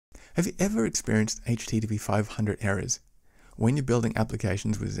Have you ever experienced HTTP 500 errors when you're building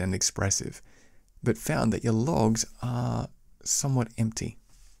applications with Zend Expressive, but found that your logs are somewhat empty?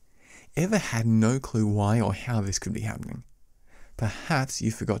 Ever had no clue why or how this could be happening? Perhaps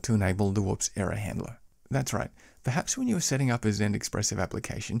you forgot to enable the whoops error handler. That's right. Perhaps when you were setting up a Zend Expressive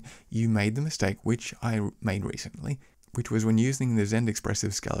application, you made the mistake which I made recently, which was when using the Zend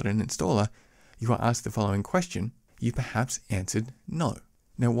Expressive skeleton installer, you were asked the following question. You perhaps answered no.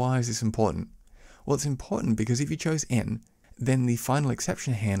 Now, why is this important? Well, it's important because if you chose N, then the final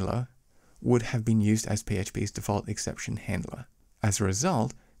exception handler would have been used as PHP's default exception handler. As a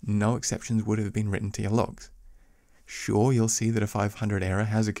result, no exceptions would have been written to your logs. Sure, you'll see that a 500 error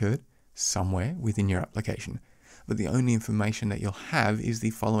has occurred somewhere within your application, but the only information that you'll have is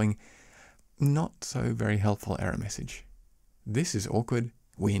the following not so very helpful error message. This is awkward.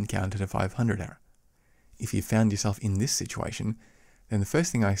 We encountered a 500 error. If you found yourself in this situation, then the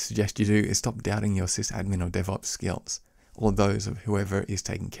first thing I suggest you do is stop doubting your sysadmin or DevOps skills, or those of whoever is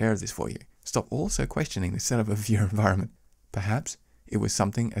taking care of this for you. Stop also questioning the setup of your environment. Perhaps it was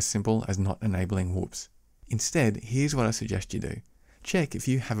something as simple as not enabling whoops. Instead, here's what I suggest you do. Check if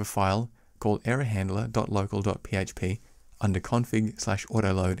you have a file called errorhandler.local.php under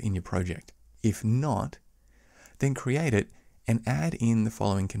config/autoload in your project. If not, then create it and add in the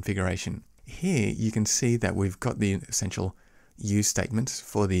following configuration. Here you can see that we've got the essential use statements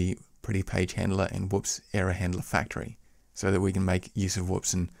for the pretty page handler and whoops error handler factory so that we can make use of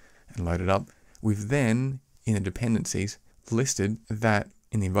whoops and load it up. We've then, in the dependencies, listed that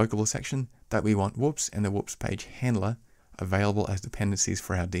in the invocable section that we want whoops and the whoops page handler available as dependencies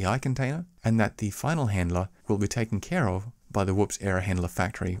for our DI container, and that the final handler will be taken care of by the whoops error handler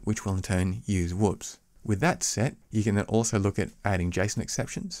factory, which will in turn use whoops. With that set, you can then also look at adding JSON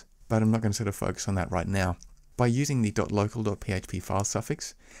exceptions, but I'm not going to sort of focus on that right now. By using the .local.php file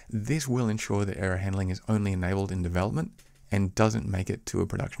suffix, this will ensure that error handling is only enabled in development and doesn't make it to a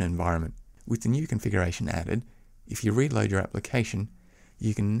production environment. With the new configuration added, if you reload your application,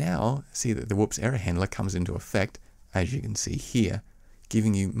 you can now see that the whoops error handler comes into effect, as you can see here,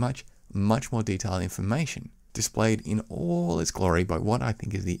 giving you much more detailed information displayed in all its glory by what I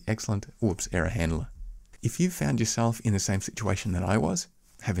think is the excellent whoops error handler. If you found yourself in the same situation that I was,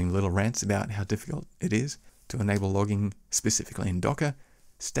 having little rants about how difficult it is to enable logging specifically in Docker,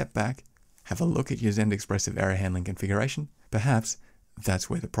 step back, have a look at your Zend Expressive error handling configuration. Perhaps that's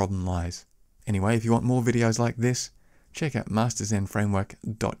where the problem lies. Anyway, if you want more videos like this, check out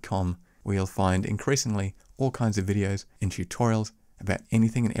masterzendframework.com, where you'll find increasingly all kinds of videos and tutorials about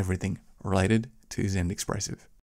anything and everything related to Zend Expressive.